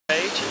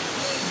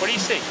What do you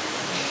see?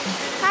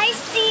 I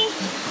see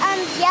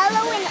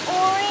yellow and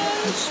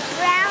orange,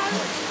 brown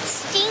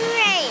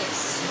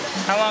stingrays.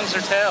 How long's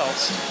their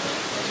tails?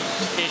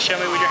 Can you show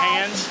me with your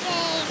hands?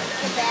 I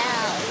think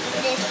about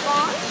this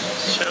long.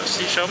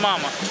 Show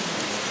Mama.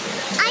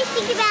 I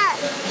think about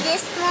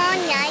this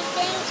long, I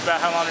think. It's about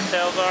how long their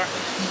tails are?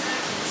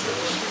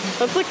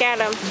 Let's look at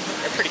them.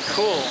 They're pretty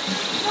cool.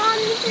 Mom,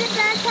 this is the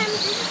bad time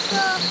to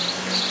go.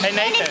 Hey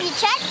Nathan. And if you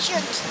touch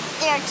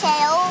their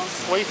tails,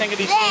 What do you think of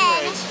these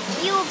then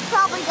stingrays? you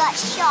probably got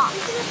shocked.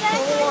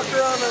 We'll walk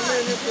around and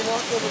then you can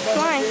walk over by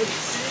Come on. the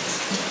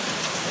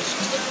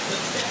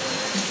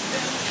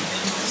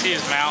See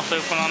his mouth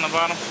open on the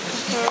bottom?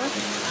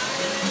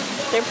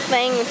 They're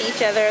playing with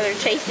each other. They're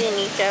chasing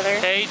each other.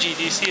 Hey, G,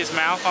 do you see his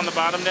mouth on the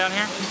bottom down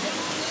here?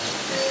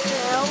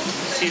 No.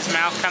 See his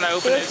mouth kind of It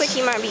open? looks like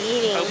he might be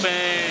eating. Open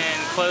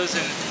and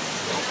closing.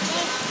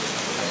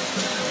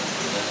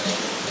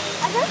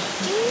 Are those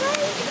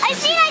stingrays?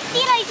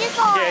 I just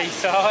saw Yeah, it. you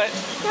saw it?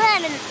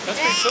 That's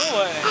pretty cool,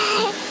 wasn't it?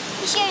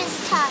 He shared his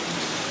tongue.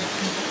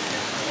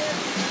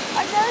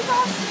 Are those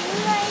all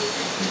stingrays?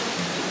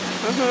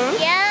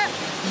 Yep.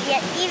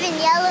 Yeah, even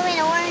yellow and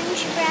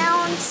orange,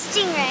 brown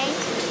stingrays.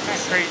 Kind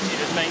of crazy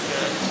to think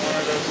that one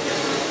of those could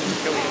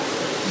kill you.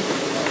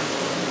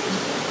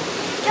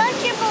 Don't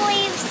you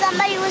believe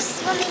somebody was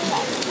swimming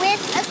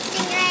with a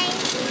stingray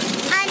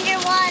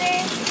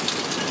underwater?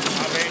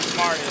 How very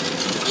smart is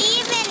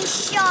it? Even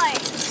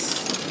sharks.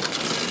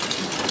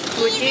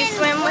 Would you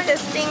swim with a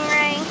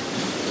stingray?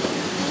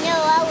 No,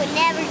 I would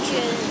never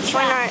Why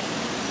try. not?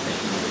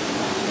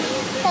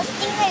 Because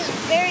stingrays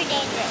are very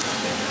dangerous.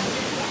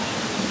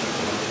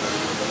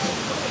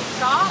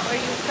 Saw or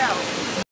you felt?